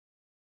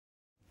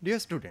Dear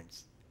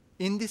students,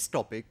 in this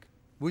topic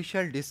we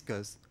shall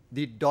discuss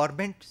the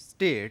dormant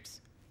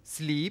states,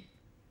 sleep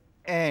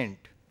and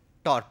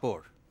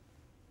torpor.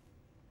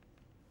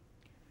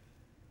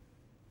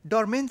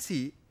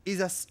 Dormancy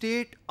is a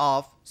state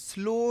of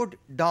slowed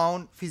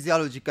down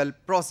physiological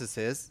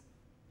processes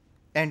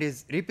and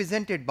is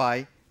represented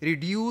by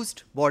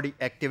reduced body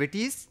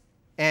activities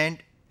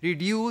and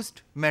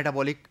reduced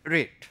metabolic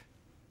rate.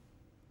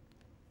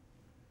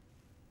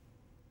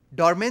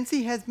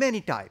 Dormancy has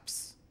many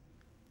types.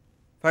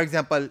 For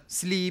example,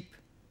 sleep,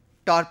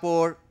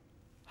 torpor,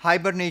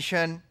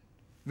 hibernation,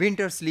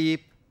 winter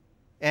sleep,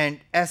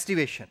 and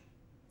estivation.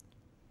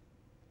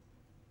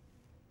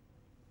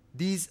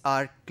 These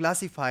are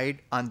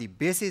classified on the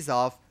basis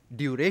of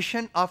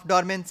duration of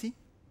dormancy,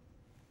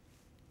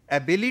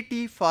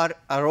 ability for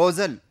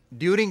arousal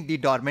during the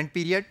dormant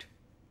period,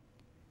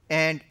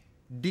 and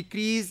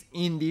decrease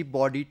in the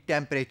body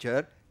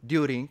temperature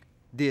during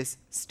this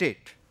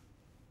state.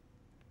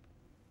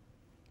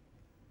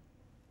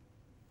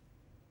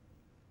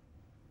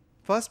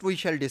 First, we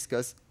shall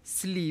discuss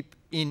sleep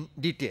in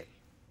detail.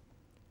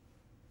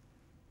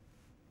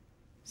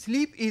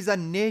 Sleep is a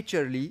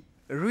naturally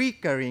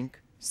recurring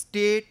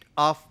state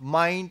of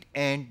mind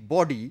and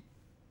body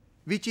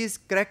which is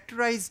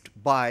characterized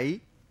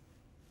by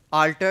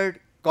altered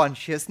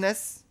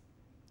consciousness,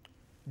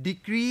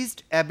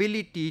 decreased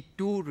ability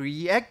to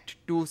react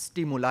to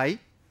stimuli,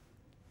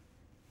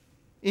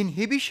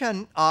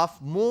 inhibition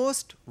of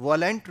most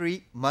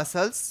voluntary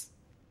muscles,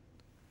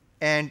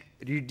 and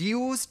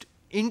reduced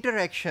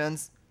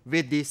interactions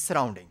with the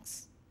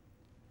surroundings.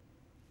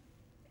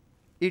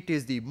 It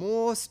is the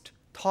most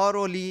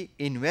thoroughly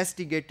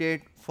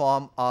investigated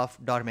form of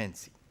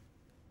dormancy.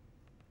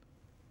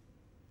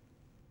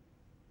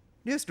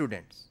 Dear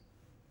students,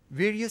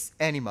 various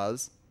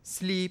animals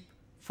sleep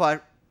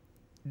for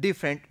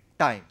different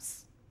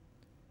times.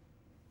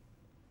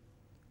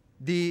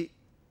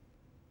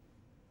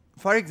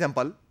 For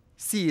example,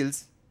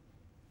 seals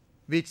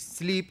which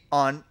sleep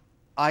on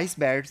ice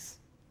beds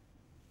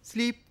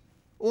sleep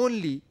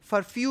only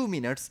for few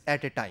minutes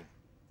at a time.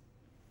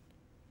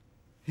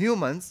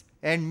 Humans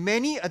and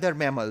many other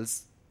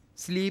mammals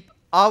sleep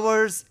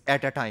hours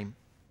at a time,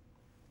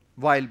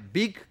 while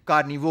big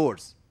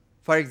carnivores,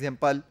 for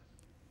example,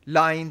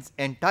 lions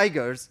and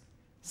tigers,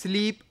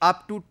 sleep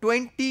up to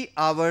 20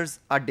 hours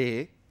a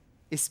day,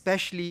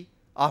 especially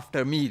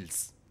after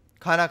meals.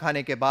 खाना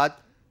खाने के बाद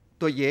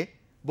तो ये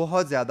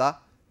बहुत ज़्यादा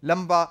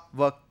लंबा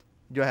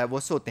वक्त जो है वो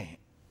सोते हैं.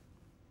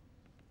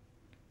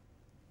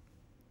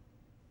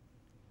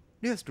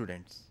 Dear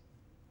students,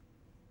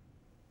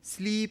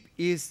 sleep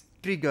is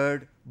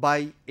triggered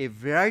by a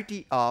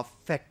variety of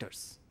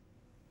factors.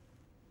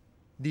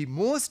 The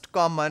most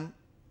common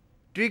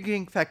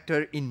triggering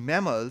factor in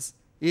mammals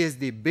is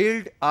the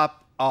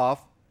build-up of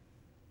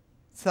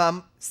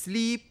some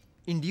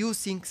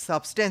sleep-inducing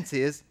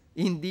substances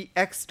in the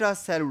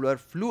extracellular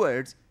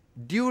fluids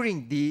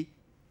during the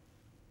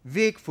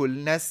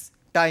wakefulness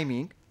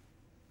timing.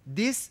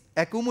 This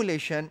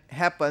accumulation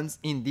happens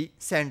in the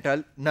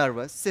central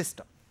nervous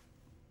system.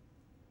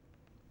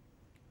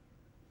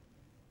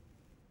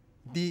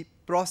 The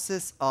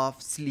process of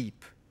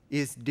sleep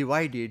is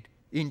divided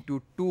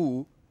into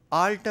two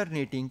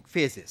alternating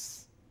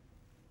phases.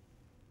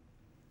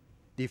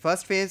 The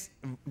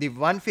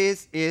one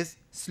phase is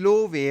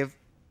slow wave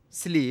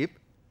sleep,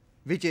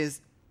 which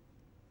is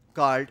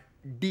called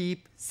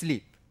deep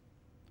sleep.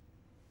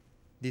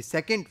 The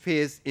second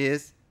phase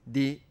is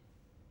the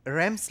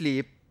REM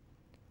sleep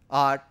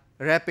or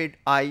rapid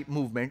eye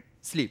movement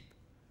sleep.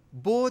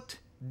 Both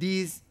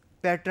these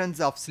patterns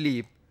of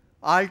sleep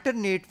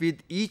alternate with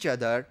each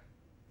other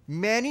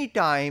many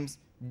times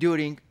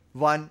during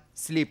one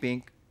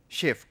sleeping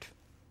shift.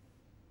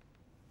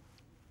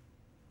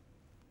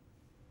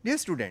 Dear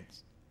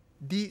students,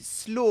 the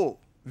slow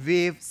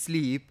wave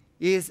sleep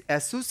is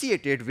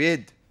associated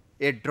with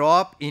a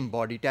drop in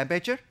body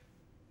temperature,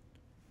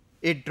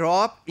 a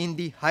drop in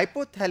the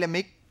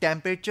hypothalamic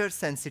temperature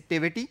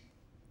sensitivity,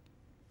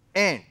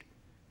 and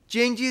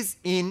changes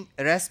in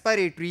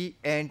respiratory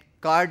and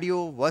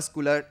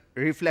cardiovascular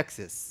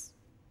reflexes.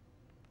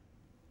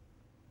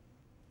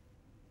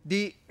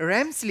 The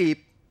REM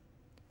sleep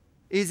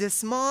is a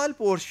small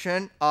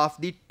portion of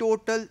the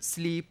total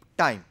sleep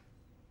time.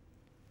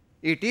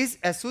 It is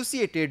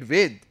associated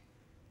with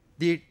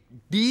the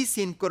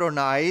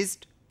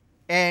desynchronized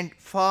and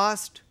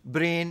fast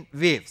brain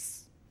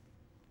waves.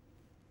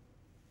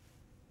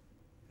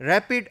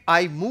 Rapid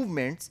eye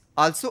movements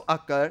also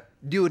occur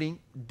during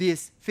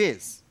this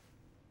phase.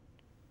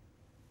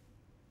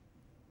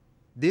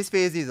 This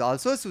phase is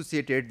also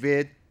associated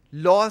with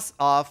loss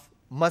of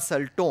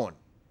muscle tone.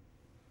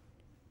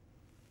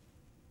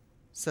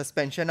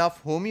 Suspension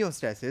of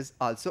homeostasis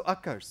also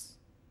occurs,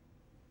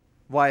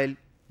 while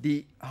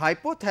the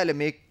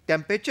hypothalamic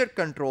temperature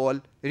control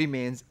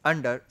remains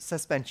under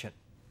suspension.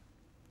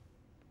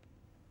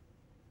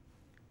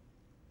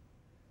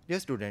 Dear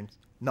students,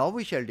 now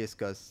we shall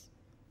discuss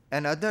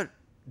another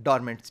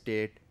dormant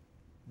state,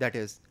 that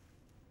is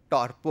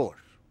torpor.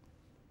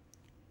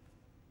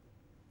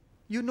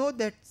 You know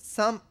that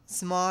some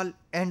small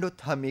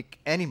endothermic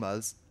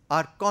animals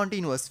are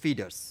continuous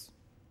feeders.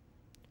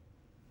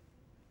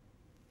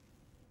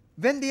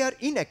 When they are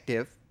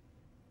inactive,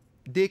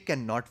 they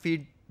cannot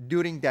feed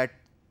during that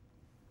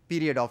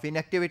period of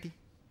inactivity.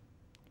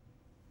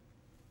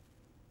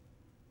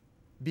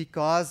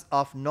 Because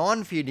of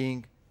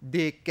non-feeding,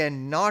 they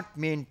cannot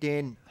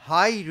maintain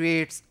high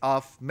rates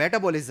of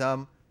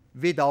metabolism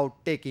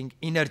without taking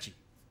energy.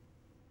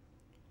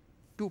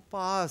 To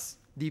pass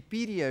the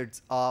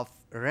periods of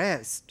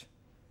rest,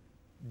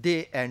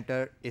 they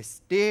enter a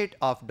state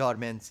of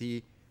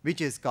dormancy which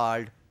is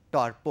called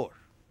torpor.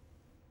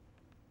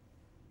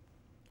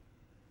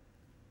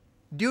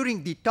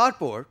 During the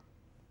torpor,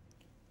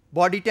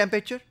 body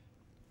temperature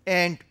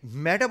and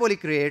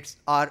metabolic rates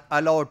are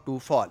allowed to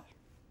fall.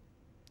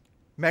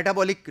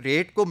 Metabolic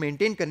rate को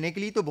maintain करने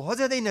के लिए तो बहुत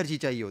ज़्यादा energy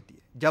चाहिए होती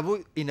है. जब वो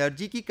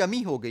एनर्जी की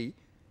कमी हो गई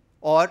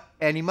और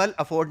एनिमल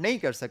अफोर्ड नहीं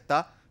कर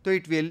सकता तो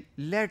it will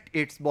let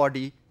its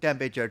body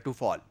temperature to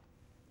fall.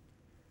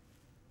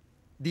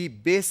 The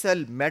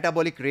basal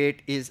metabolic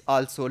rate is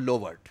also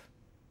lowered.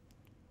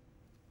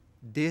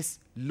 This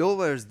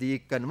louvers the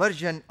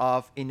conversion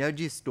of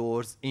energy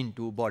stores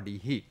into body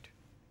heat.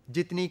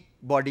 जितनी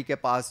बॉडी के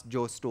पास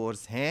जो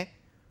स्टोर्स हैं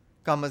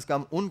कम से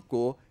कम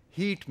उनको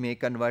हीट में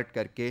कन्वर्ट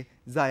करके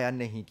ज़ाया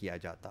नहीं किया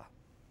जाता.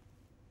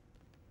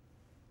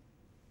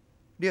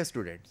 Dear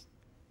students,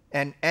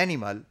 an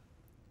animal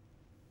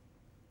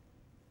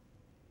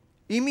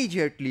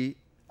immediately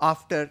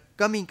after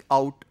coming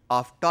out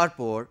of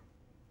torpor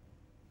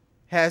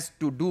has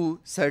to do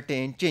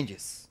certain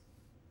changes.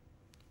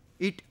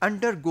 It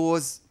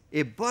undergoes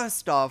a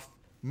burst of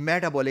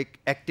metabolic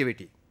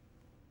activity.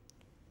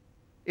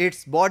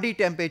 Its body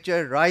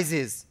temperature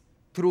rises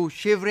through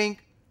shivering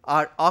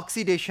or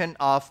oxidation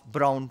of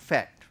brown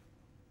fat,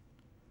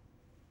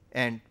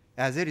 and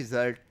as a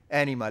result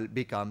animal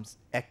becomes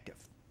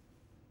active.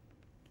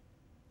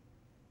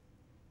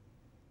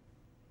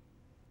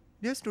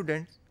 Dear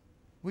students,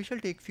 we shall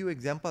take few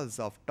examples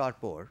of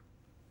torpor.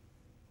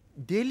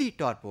 Daily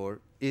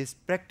torpor is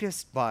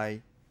practiced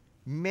by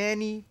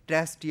many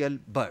terrestrial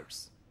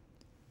birds.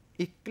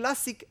 A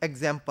classic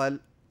example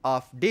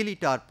of daily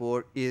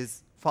torpor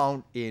is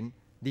found in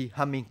the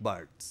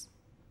hummingbirds.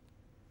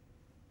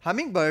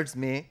 Hummingbirds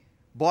में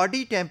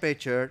body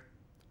temperature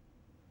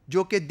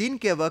जो कि दिन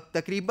के वक्त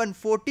तकरीबन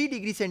 40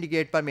 degree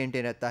centigrade पर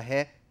maintain रहता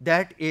है,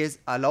 that is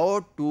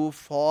allowed to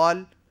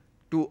fall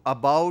to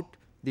about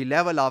the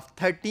level of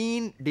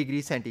 13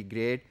 degree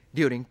centigrade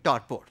during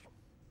torpor.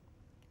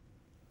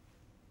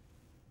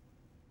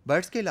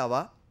 Birds के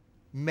अलावा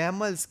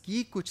मैमल्स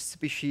की कुछ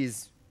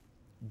स्पीशीज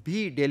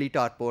भी डेली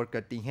टॉर्पोर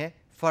करती हैं,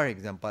 फॉर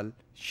एग्जांपल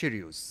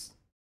शिरीज़.